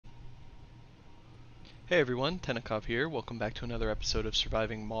Hey everyone, Tennikov here. Welcome back to another episode of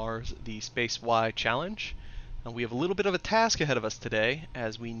Surviving Mars, the SpaceY challenge. We have a little bit of a task ahead of us today,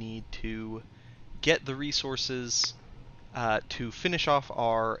 as we need to get the resources to finish off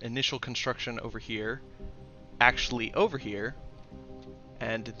our initial construction over here, actually over here,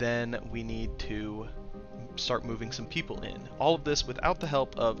 and then we need to start moving some people in. All of this without the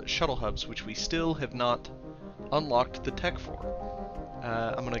help of shuttle hubs, which we still have not unlocked the tech for.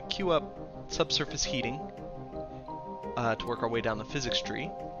 I'm going to queue up subsurface heating to work our way down the physics tree,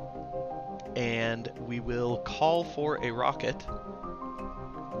 and we will call for a rocket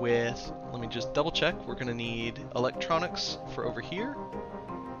with, let me just double check, we're going to need electronics for over here,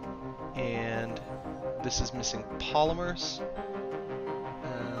 and this is missing polymers,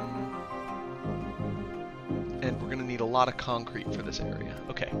 and we're going to need a lot of concrete for this area.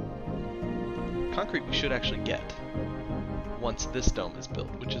 Okay, concrete we should actually get once this dome is built,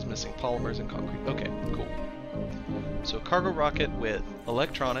 which is missing polymers and concrete. Okay, cool. So cargo rocket with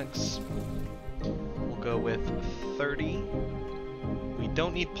electronics, we'll go with 30. We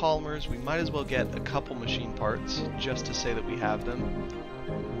don't need polymers, we might as well get a couple machine parts just to say that we have them.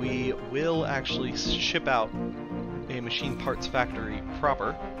 We will actually ship out a machine parts factory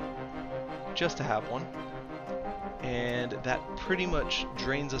proper, just to have one. And that pretty much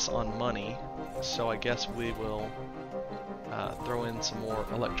drains us on money, so I guess we will throw in some more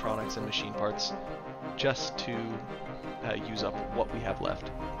electronics and machine parts just to use up what we have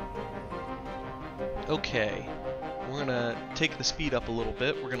left. Okay, we're gonna take the speed up a little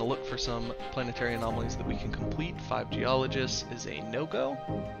bit. We're gonna look for some planetary anomalies that we can complete. 5 geologists is a no-go.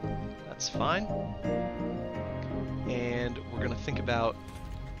 That's fine. And we're gonna think about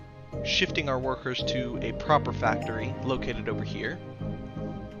shifting our workers to a proper factory located over here.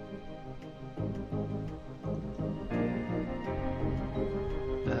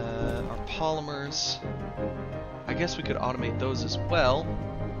 Polymers, I guess we could automate those as well.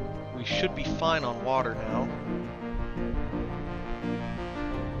 We should be fine on water now.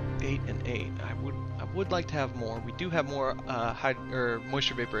 8 and 8. I would like to have more. We do have more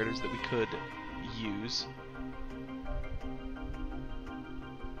moisture vaporators that we could use.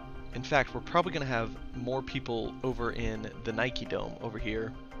 In fact, we're probably going to have more people over in the Nike Dome over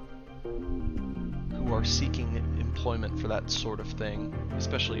here who are seeking employment for that sort of thing,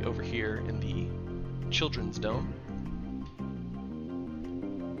 especially over here in the Children's Dome.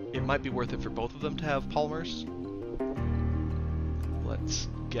 It might be worth it for both of them to have polymers. Let's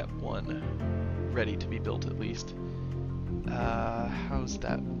get one ready to be built at least. How's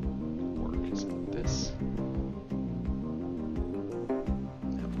that work? Is it this?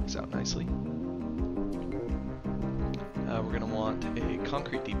 That works out nicely. We're going to want a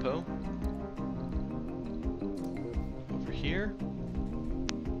concrete depot here,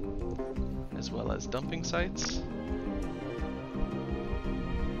 as well as dumping sites.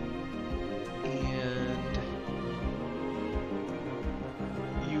 And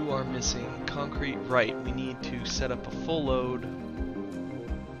you are missing concrete. Right, we need to set up a full load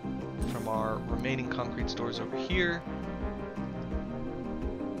from our remaining concrete stores over here.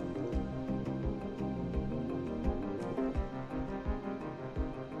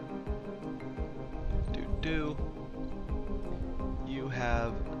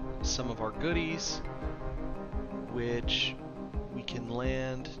 Have some of our goodies, which we can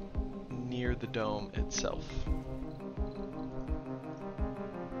land near the dome itself.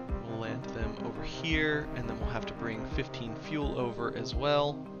 We'll land them over here, and then we'll have to bring 15 fuel over as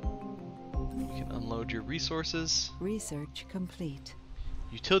well. You can unload your resources. Research complete.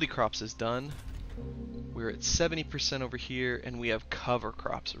 Utility crops is done. We're at 70% over here, and we have cover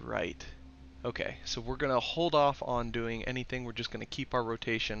crops, right. Okay, so we're going to hold off on doing anything. We're just going to keep our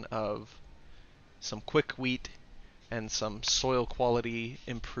rotation of some quick wheat and some soil quality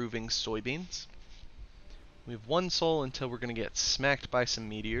improving soybeans. We have one soul until we're going to get smacked by some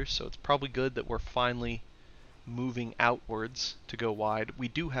meteors, so it's probably good that we're finally moving outwards to go wide. We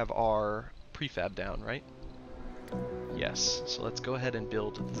do have our prefab down, right? Yes, so let's go ahead and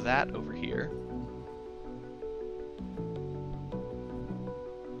build that over here.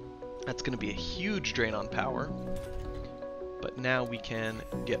 That's going to be a huge drain on power, but now we can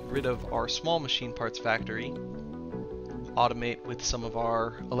get rid of our small machine parts factory, automate with some of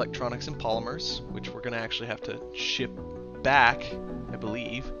our electronics and polymers, which we're going to actually have to ship back, I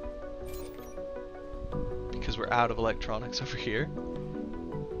believe, because we're out of electronics over here.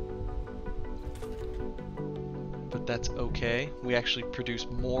 But that's okay. We actually produce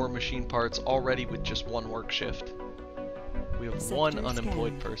more machine parts already with just one work shift. We have one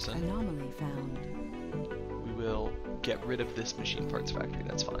unemployed person. Anomaly found. We will get rid of this machine parts factory,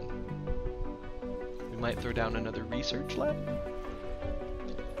 that's fine. We might throw down another research lab.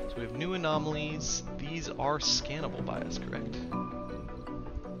 So we have new anomalies. These are scannable by us, correct?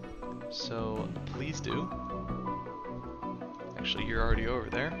 So please do. Actually, you're already over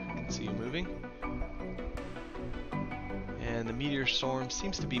there. I can see you moving. And the meteor storm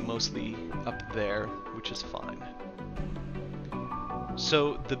seems to be mostly up there, which is fine.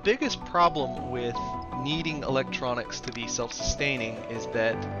 So the biggest problem with needing electronics to be self-sustaining is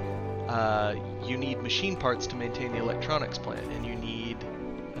that you need machine parts to maintain the electronics plant, and you need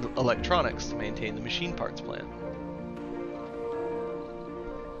electronics to maintain the machine parts plant.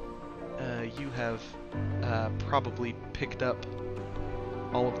 You have probably picked up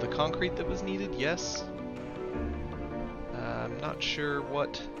all of the concrete that was needed, yes. I'm not sure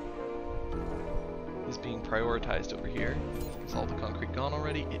what is being prioritized over here. Is all the concrete gone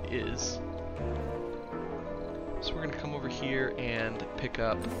already? It is. So we're gonna come over here and pick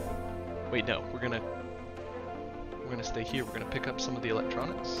up. Wait, no, we're gonna stay here. We're gonna pick up some of the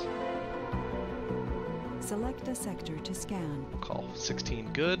electronics. Select a sector to scan. We'll call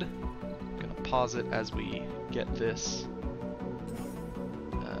 16 good. I'm gonna pause it as we get this.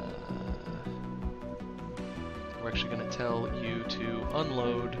 We're actually gonna tell you to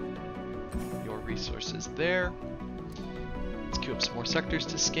unload your resources there. Let's queue up some more sectors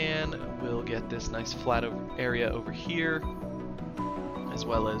to scan. We'll get this nice flat area over here, as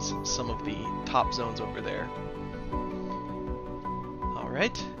well as some of the top zones over there.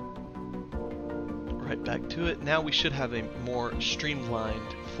 Alright. Right back to it. Now we should have a more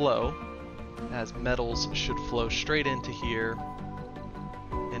streamlined flow, as metals should flow straight into here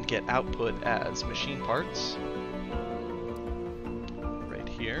and get output as machine parts. Right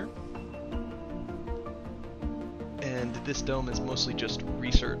here. And this dome is mostly just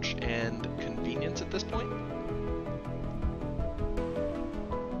research and convenience at this point.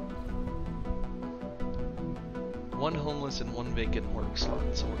 One homeless and one vacant work slot,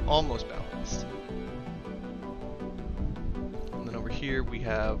 so we're almost balanced. And then over here we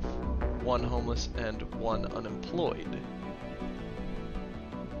have one homeless and one unemployed.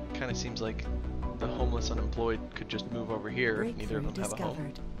 Kind of seems like the homeless unemployed could just move over here if neither of them have a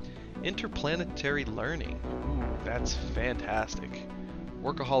home. Interplanetary learning. Ooh, that's fantastic.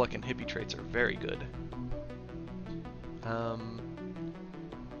 Workaholic and hippie traits are very good.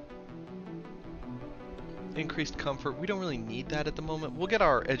 Increased comfort. We don't really need that at the moment. We'll get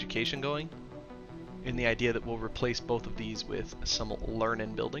our education going in the idea that we'll replace both of these with some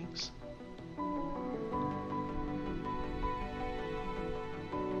learn-in buildings.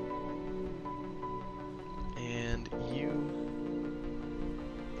 And you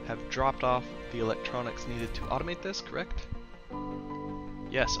have dropped off the electronics needed to automate this, correct?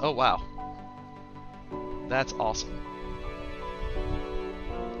 Yes. Oh, wow. That's awesome.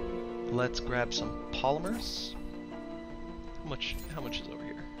 Let's grab some polymers. How much is over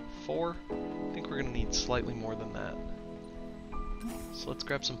here? 4? I think we're gonna need slightly more than that. So let's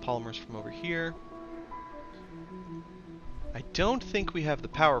grab some polymers from over here. I don't think we have the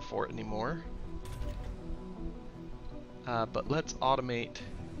power for it anymore. But let's automate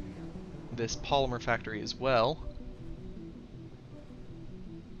this polymer factory as well.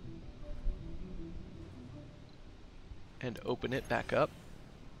 And open it back up.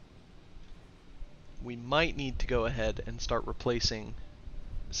 We might need to go ahead and start replacing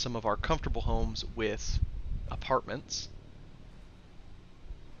some of our comfortable homes with apartments.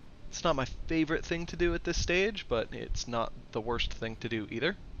 It's not my favorite thing to do at this stage, but it's not the worst thing to do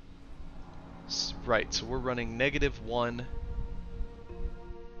either. Right, so we're running -1,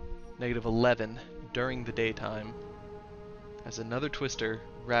 -11 during the daytime as another twister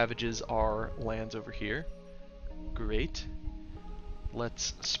ravages our lands over here. Great.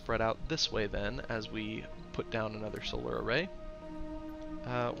 Let's spread out this way then as we put down another solar array.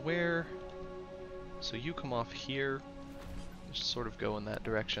 So you come off here, just sort of go in that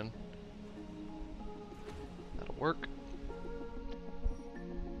direction. That'll work.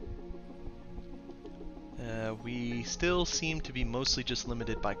 We still seem to be mostly just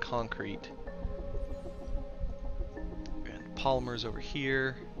limited by concrete. And polymers over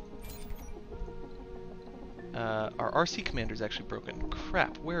here. Our RC commander's actually broken.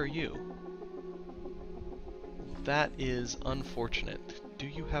 Crap, where are you? That is unfortunate. Do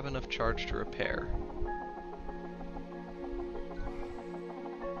you have enough charge to repair?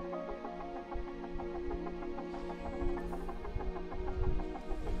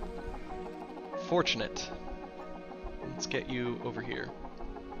 Fortunate. Let's get you over here.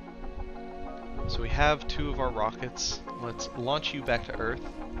 So we have 2 of our rockets. Let's launch you back to Earth.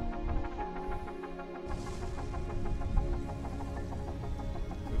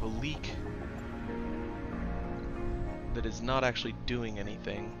 We have a leak that is not actually doing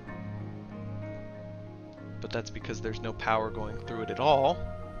anything. But that's because there's no power going through it at all.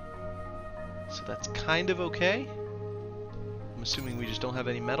 So that's kind of okay. I'm assuming we just don't have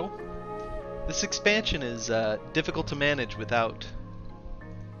any metal. This expansion is difficult to manage without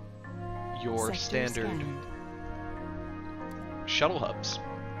your Sector standard scanned. shuttle hubs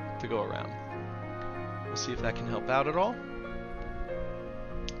to go around. We'll see if that can help out at all.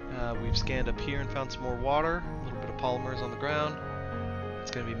 We've scanned up here and found some more water, a little bit of polymers on the ground.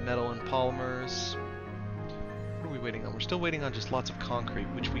 It's going to be metal and polymers. What are we waiting on? We're still waiting on just lots of concrete,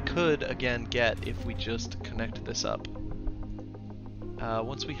 which we could, again, get if we just connect this up.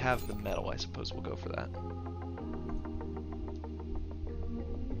 Once we have the metal, I suppose we'll go for that.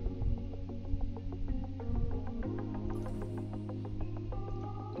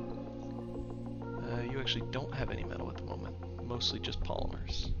 You actually don't have any metal at the moment. Mostly just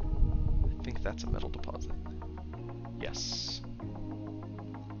polymers. I think that's a metal deposit. Yes.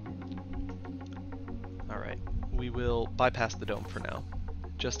 Alright, we will bypass the dome for now,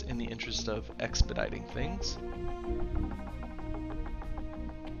 just in the interest of expediting things.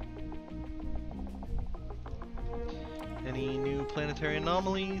 Any new planetary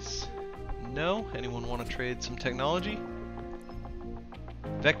anomalies? No? Anyone want to trade some technology?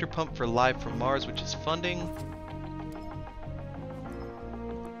 Vector pump for Live from Mars, which is funding.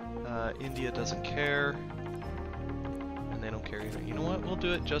 India doesn't care. And they don't care either. You know what? We'll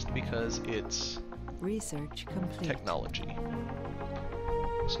do it just because it's Research complete. technology.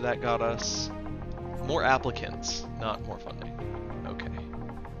 So that got us more applicants, not more funding. Okay.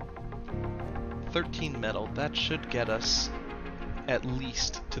 13 metal. That should get us at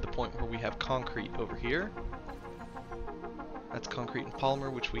least to the point where we have concrete over here. That's concrete and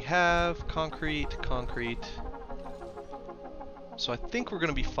polymer, which we have. Concrete, concrete. So I think we're going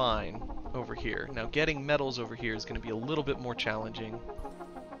to be fine over here. Now getting metals over here is going to be a little bit more challenging,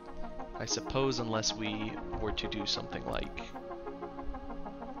 I suppose, unless we were to do something like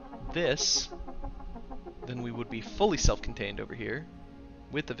this. Then we would be fully self-contained over here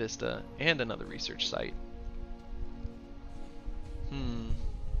with the Vista and another research site.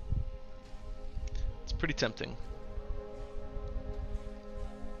 It's pretty tempting.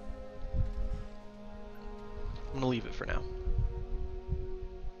 I'm going to leave it for now.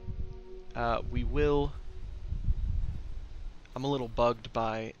 I'm a little bugged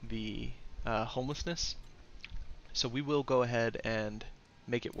by the homelessness, so we will go ahead and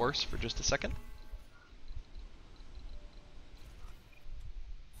make it worse for just a second.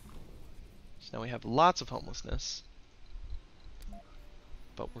 So now we have lots of homelessness,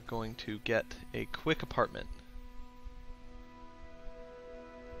 but we're going to get a quick apartment.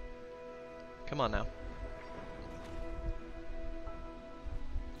 Come on now.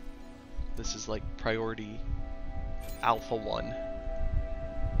 This is like priority Alpha 1.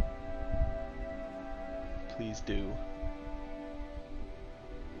 Please do.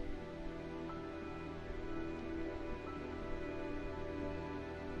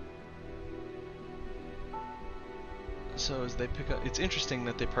 So as they pick up, it's interesting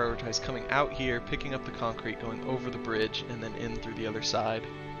that they prioritize coming out here, picking up the concrete, going over the bridge, and then in through the other side.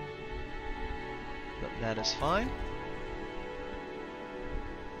 But that is fine.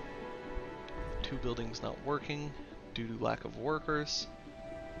 2 buildings not working due to lack of workers.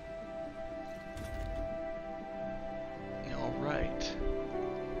 Alright.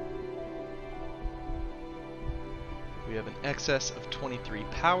 We have an excess of 23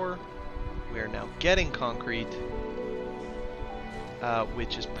 power. We are now getting concrete,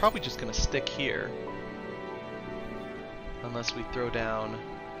 which is probably just going to stick here. Unless we throw down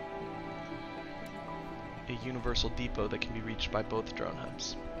a universal depot that can be reached by both drone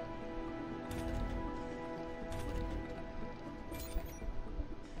hubs.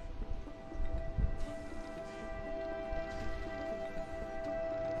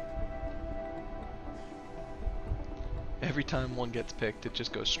 Every time one gets picked, it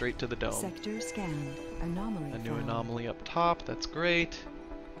just goes straight to the dome. Sector scanned. Anomaly A new found. anomaly up top, that's great.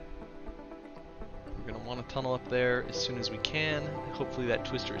 We're going to want to tunnel up there as soon as we can. Hopefully that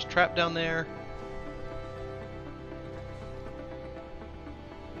twister is trapped down there.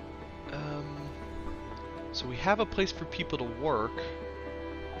 So we have a place for people to work,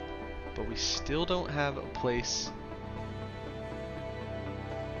 but we still don't have a place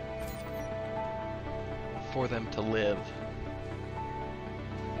for them to live.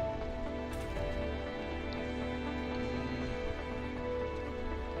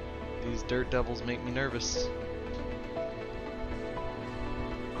 These dirt devils make me nervous.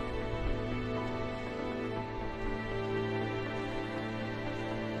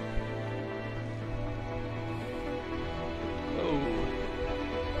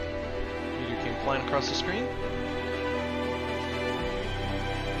 down across the screen.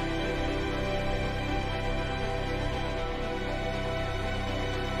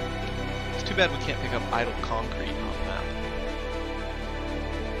 It's too bad we can't pick up idle concrete on the map.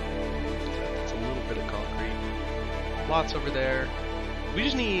 It's a little bit of concrete. Lots over there. We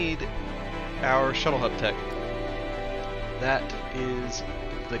just need our shuttle hub tech. That is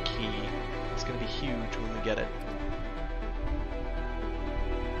the key. It's going to be huge when we get it.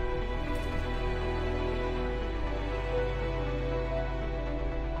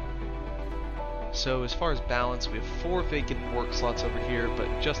 So as far as balance, we have 4 vacant work slots over here, but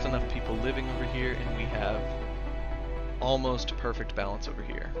just enough people living over here, and we have almost perfect balance over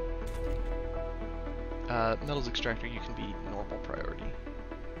here. Metals extractor, you can be normal priority.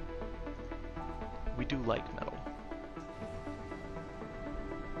 We do like metal.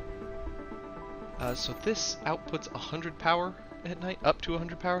 So this outputs 100 power at night, up to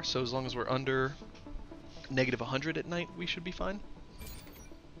 100 power, so as long as we're under negative 100 at night, we should be fine.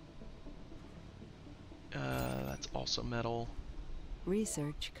 That's also metal.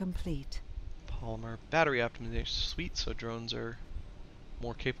 Research complete. Polymer. Battery optimization, sweet, so drones are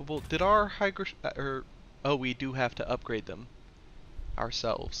more capable. Did our oh, we do have to upgrade them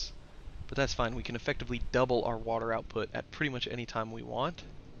ourselves. But that's fine, we can effectively double our water output at pretty much any time we want.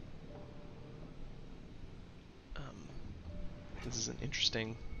 This is an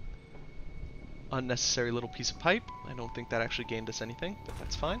interesting, unnecessary little piece of pipe. I don't think that actually gained us anything, but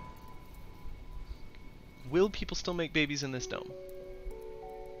that's fine. Will people still make babies in this dome?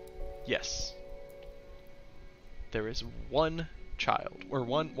 Yes. There is one child, or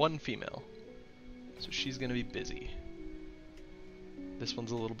one female. So she's going to be busy. This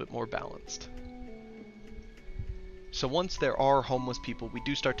one's a little bit more balanced. So once there are homeless people, we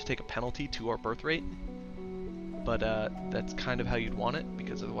do start to take a penalty to our birth rate. But that's kind of how you'd want it,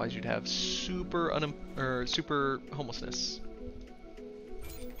 because otherwise you'd have super homelessness.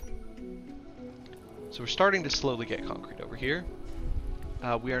 So we're starting to slowly get concrete over here.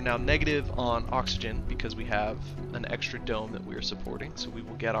 We are now negative on oxygen because we have an extra dome that we are supporting, so we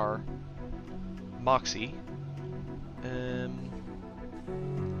will get our Moxie.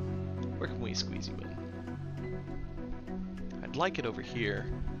 Where can we squeeze you in? I'd like it over here,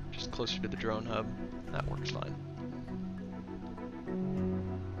 just closer to the drone hub. That works fine.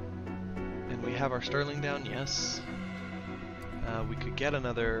 And we have our Sterling down, yes. We could get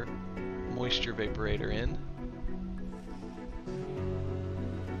another moisture vaporator in.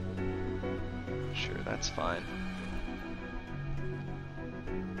 Sure, that's fine.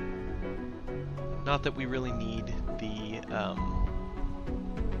 Not that we really need the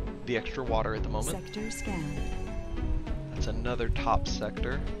extra water at the moment. Sector scanned. That's another top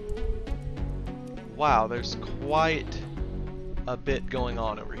sector. Wow, there's quite a bit going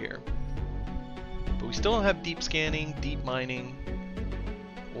on over here. But we still don't have deep scanning, deep mining,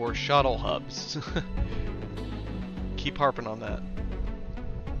 or shuttle hubs. Keep harping on that.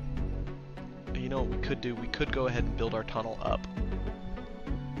 You know what we could do? We could go ahead and build our tunnel up.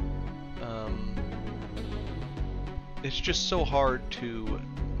 It's just so hard to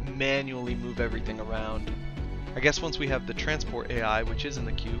manually move everything around. I guess once we have the transport AI, which is in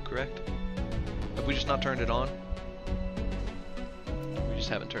the queue, correct? Have we just not turned it on? We just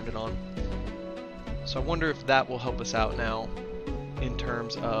haven't turned it on. So I wonder if that will help us out now in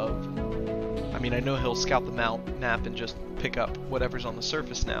terms of, I mean, I know he'll scout the map and just pick up whatever's on the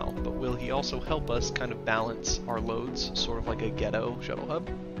surface now, but will he also help us kind of balance our loads, sort of like a ghetto shuttle hub?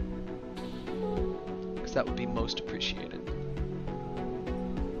 Because that would be most appreciated.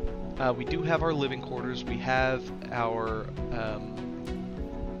 We do have our living quarters, we have our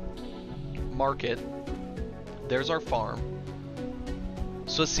market, there's our farm.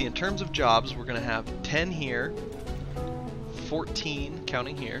 So let's see, in terms of jobs, we're going to have 10 here, 14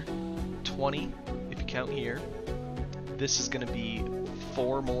 counting here, 20 if you count here. This is going to be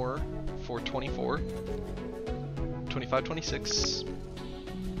 4 more for 24, 25, 26,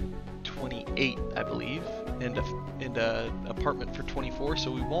 28 I believe, and a apartment for 24,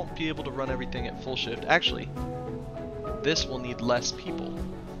 so we won't be able to run everything at full shift. Actually, this will need less people,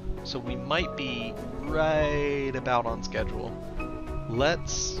 so we might be right about on schedule.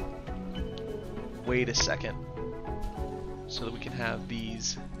 Let's wait a second so that we can have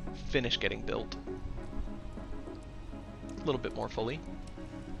these finish getting built a little bit more fully.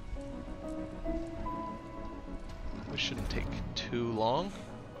 Which shouldn't take too long.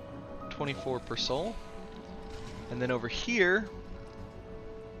 24 per soul. And then over here,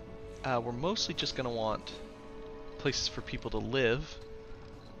 we're mostly just going to want places for people to live.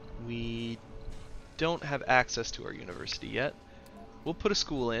 We don't have access to our university yet. We'll put a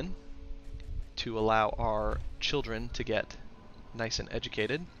school in, to allow our children to get nice and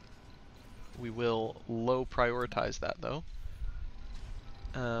educated. We will low prioritize that though.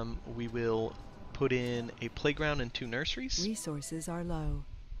 We will put in a playground and 2 nurseries. Resources are low.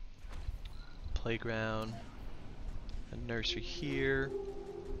 Playground, a nursery here,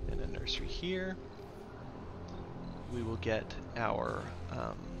 and a nursery here. We will get our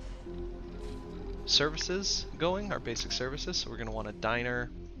services going, our basic services. So we're going to want a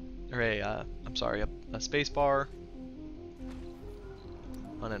diner, or a space bar,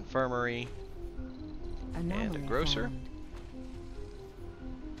 an infirmary, and a grocer. Found.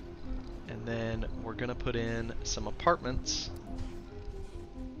 And then we're going to put in some apartments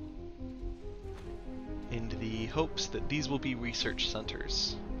in the hopes that these will be research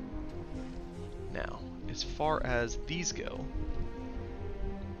centers. Now, as far as these go,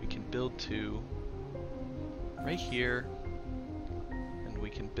 we can build to right here, and we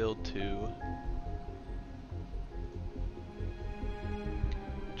can build to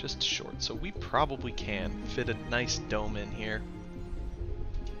just short. So we probably can fit a nice dome in here.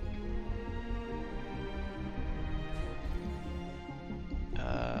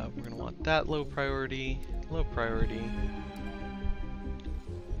 We're going to want that low priority, low priority,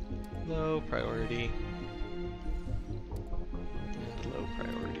 low priority, and low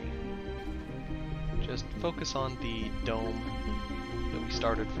priority. Just focus on the dome that we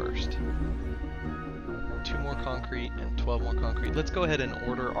started first. 2 more concrete and 12 more concrete. Let's go ahead and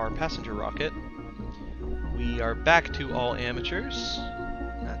order our passenger rocket. We are back to all amateurs.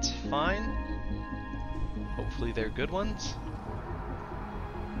 That's fine. Hopefully they're good ones.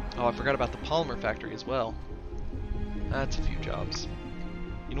 Oh, I forgot about the polymer factory as well. That's a few jobs.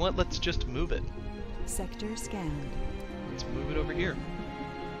 You know what? Let's just move it. Sector scanned. Let's move it over here.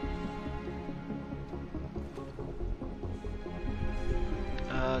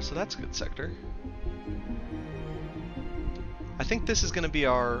 So that's a good sector. I think this is going to be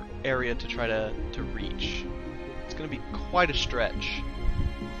our area to try to reach. It's going to be quite a stretch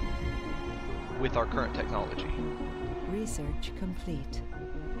with our current technology. Research complete.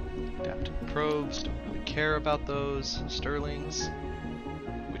 Adaptive probes, don't really care about those. Sterlings,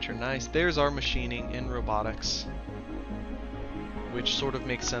 which are nice. There's our machining and robotics, which sort of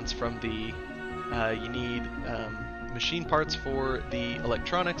makes sense from the you need machine parts for the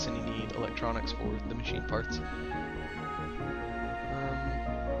electronics, and you need electronics for the machine parts.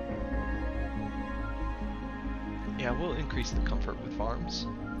 Yeah, we'll increase the comfort with farms.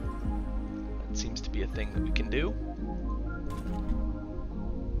 That seems to be a thing that we can do.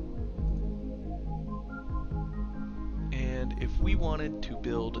 And if we wanted to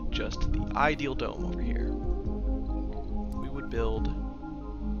build just the ideal dome over here, we would build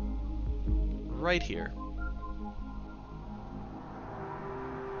right here.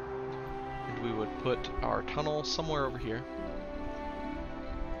 And we would put our tunnel somewhere over here.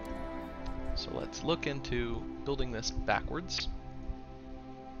 So let's look into building this backwards.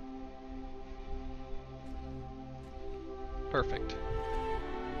 Perfect.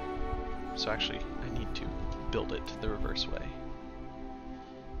 So actually, I need to build it the reverse way.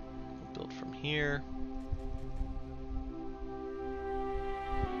 We'll build from here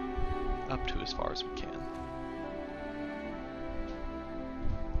up to as far as we can.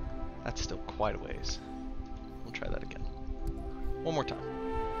 That's still quite a ways. We'll try that again. One more time.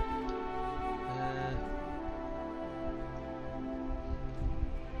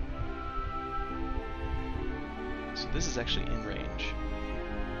 So this is actually in range.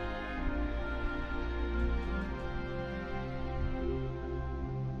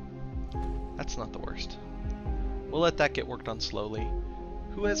 That's not the worst. We'll let that get worked on slowly.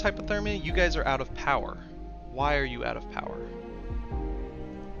 Who has hypothermia? You guys are out of power. Why are you out of power?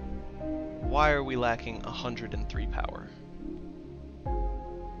 Why are we lacking 103 power?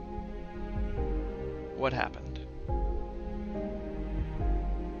 What happened?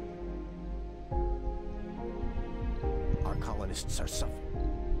 Our colonists are suffering.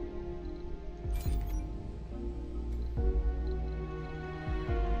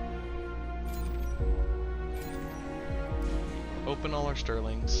 Open all our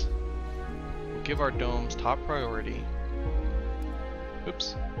Sterlings. We'll give our domes top priority.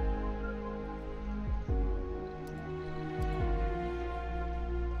 Oops.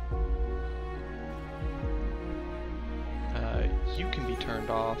 You can be turned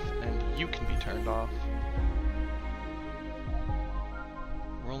off, and you can be turned off.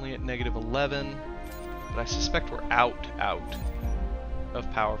 We're only at -11, but I suspect we're out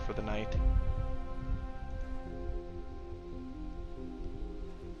of power for the night.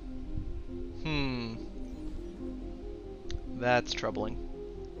 That's troubling.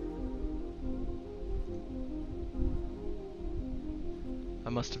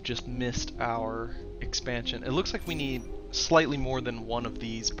 must have just missed our expansion. It looks like we need slightly more than one of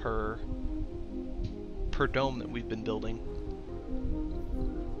these per dome that we've been building.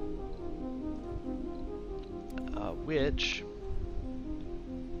 Which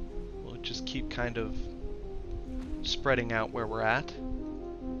we'll just keep kind of spreading out where we're at.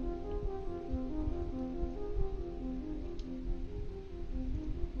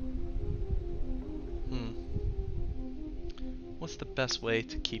 What's the best way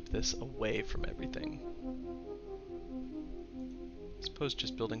to keep this away from everything? I suppose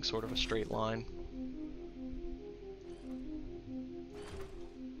just building sort of a straight line.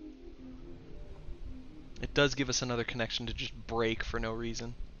 It does give us another connection to just break for no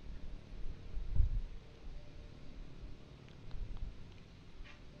reason.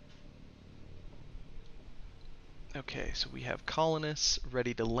 Okay, so we have colonists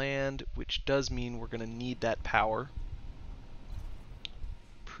ready to land, which does mean we're going to need that power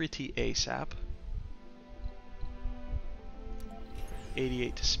pretty ASAP.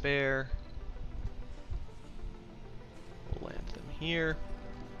 88 to spare. We'll land them here.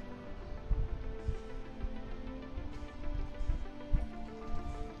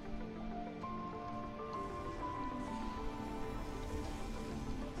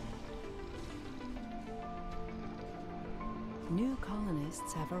 New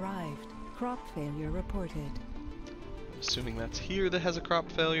colonists have arrived. Crop failure reported. Assuming that's here that has a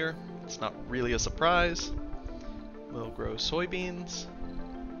crop failure. It's not really a surprise. We'll grow soybeans.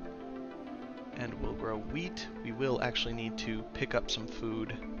 And we'll grow wheat. We will actually need to pick up some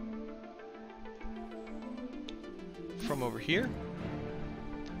food from over here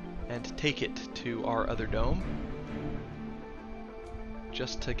and take it to our other dome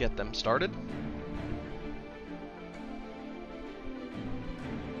just to get them started.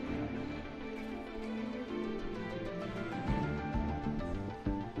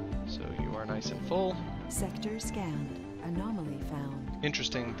 Nice and full. Sector scanned. Anomaly found.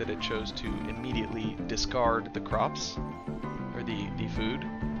 Interesting that it chose to immediately discard the crops, or the food.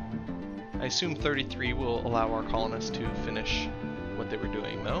 I assume 33 will allow our colonists to finish what they were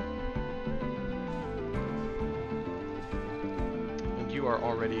doing, though. And you are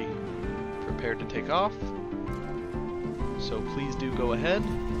already prepared to take off, so please do go ahead.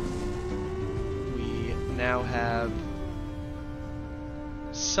 We now have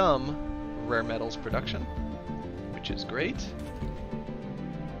some rare metals production, which is great.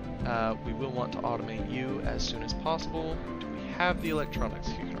 We will want to automate you as soon as possible. Do we have the electronics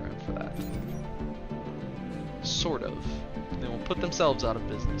kicking around for that? Sort of. They will put themselves out of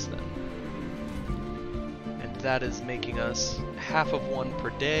business then. And that is making us half of one per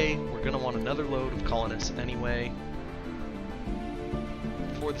day. We're going to want another load of colonists anyway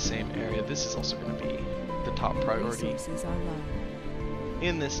for the same area. This is also going to be the top priority Resources are low.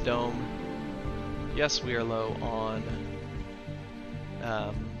 in this dome. Yes, we are low on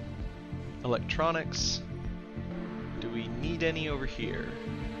electronics. Do we need any over here?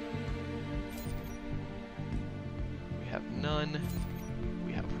 We have none.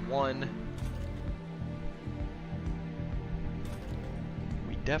 We have one.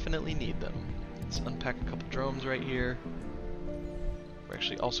 We definitely need them. Let's unpack a couple drones right here. We're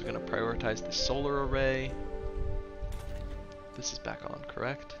actually also going to prioritize the solar array. This is back on,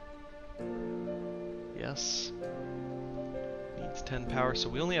 correct? Yes. Needs 10 power, so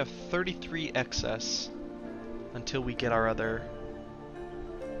we only have 33 excess until we get our other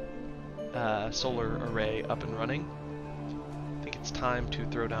solar array up and running. I think it's time to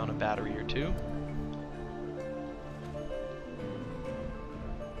throw down a battery or two.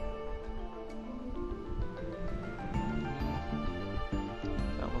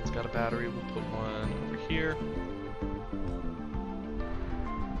 That one's got a battery, we'll put one over here.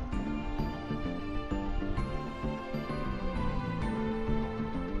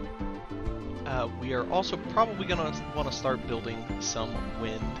 We are also probably going to want to start building some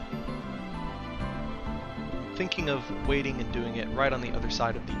wind. Thinking of waiting and doing it right on the other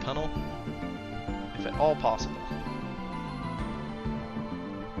side of the tunnel, if at all possible.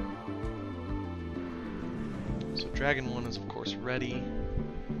 So Dragon 1 is of course ready.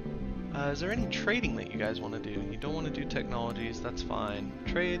 Is there any trading that you guys want to do? You don't want to do technologies, that's fine.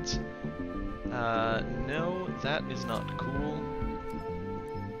 Trades? No, that is not cool.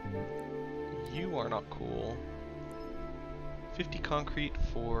 You are not cool. 50 concrete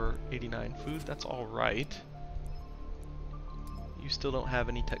for 89 food, that's alright. You still don't have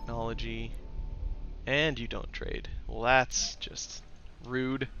any technology. And you don't trade. Well, that's just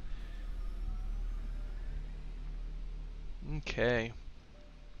rude. Okay.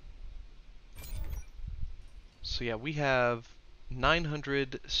 So yeah, we have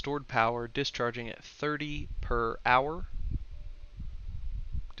 900 stored power, discharging at 30 per hour.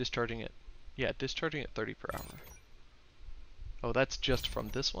 Discharging at 30 per hour. Oh, that's just from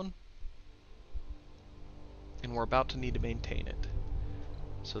this one. And we're about to need to maintain it.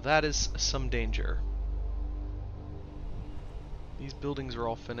 So that is some danger. These buildings are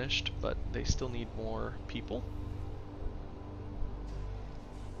all finished, but they still need more people.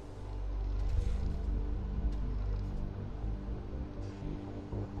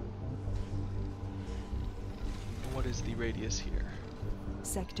 What is the radius here?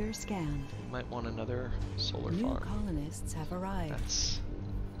 Sector scanned. Might want another solar New farm. colonists have arrived.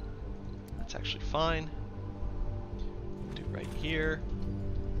 That's actually fine. Do right here.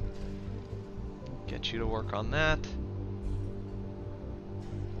 Get you to work on that.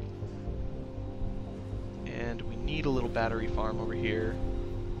 And we need a little battery farm over here.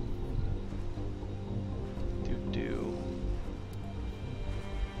 Do.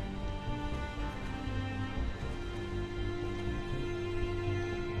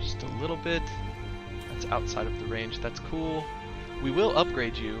 Just a little bit. That's outside of the range. That's cool. We will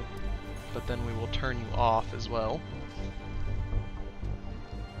upgrade you, but then we will turn you off as well.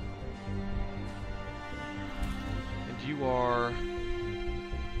 And you are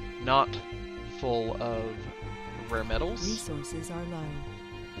not full of rare metals. Resources are low.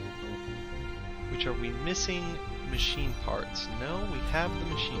 Which are we missing? Machine parts. No, we have the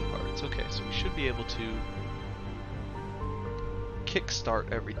machine parts. Okay, so we should be able to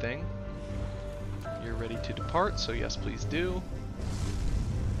kickstart everything. You're ready to depart, so yes, please do.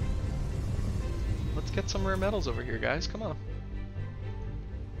 Let's get some rare metals over here, guys. Come on.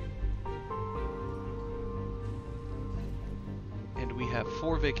 And we have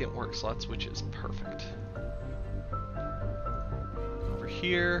 4 vacant work slots, which is perfect. Over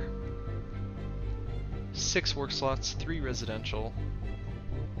here, 6 work slots, 3 residential,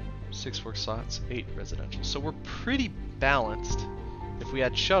 6 work slots, 8 residential. So we're pretty balanced. If we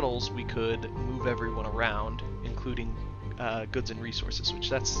had shuttles, we could move everyone around, including goods and resources, which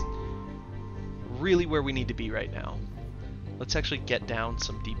that's really where we need to be right now. Let's actually get down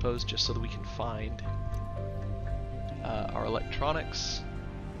some depots just so that we can find our electronics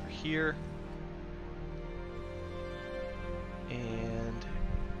over here. And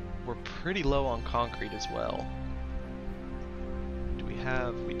we're pretty low on concrete as well.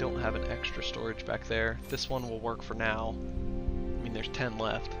 We don't have an extra storage back there. This one will work for now. I mean, there's 10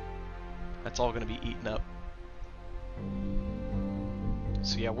 left. That's all going to be eaten up.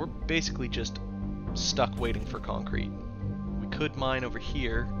 So yeah, we're basically just stuck waiting for concrete. We could mine over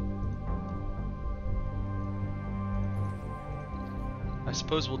here. I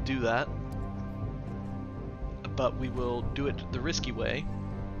suppose we'll do that. But we will do it the risky way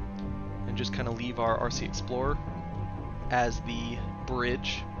and just kind of leave our RC Explorer as the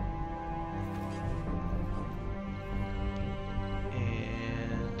bridge.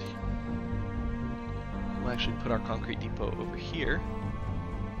 And we'll actually put our concrete depot over here.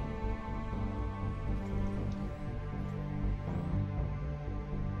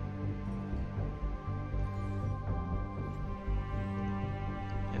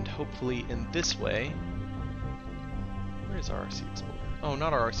 And hopefully in this way, where is our RC Explorer? Oh,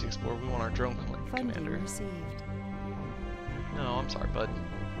 not our RC Explorer, we want our drone commander. Funding received. No, I'm sorry, bud.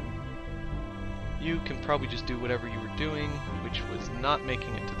 You can probably just do whatever you were doing, which was not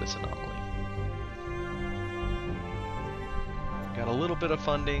making it to this anomaly. Got a little bit of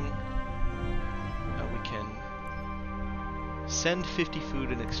funding. We can send 50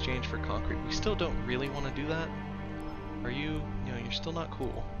 food in exchange for concrete. We still don't really want to do that. Are you? You know, you're still not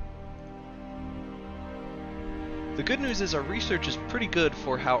cool. The good news is our research is pretty good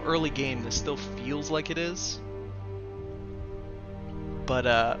for how early game this still feels like it is. But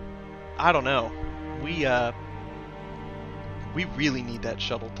I don't know. We really need that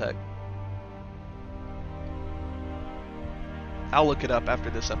shuttle tech. I'll look it up after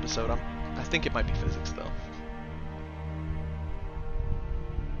this episode. I think it might be physics though.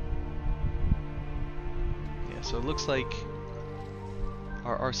 Yeah, so it looks like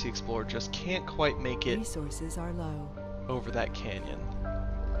our RC Explorer just can't quite make it Resources are low. over that canyon.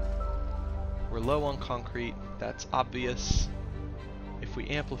 We're low on concrete, that's obvious. If we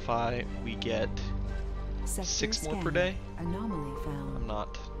amplify, we get Sector 6 more per scanned. day. Anomaly found. I'm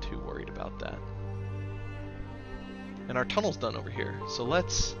not too worried about that. And our tunnel's done over here, so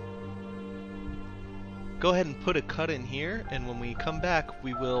let's go ahead and put a cut in here, and when we come back,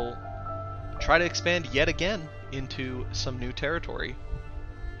 we will try to expand yet again into some new territory.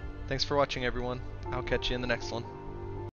 Thanks for watching, everyone. I'll catch you in the next one.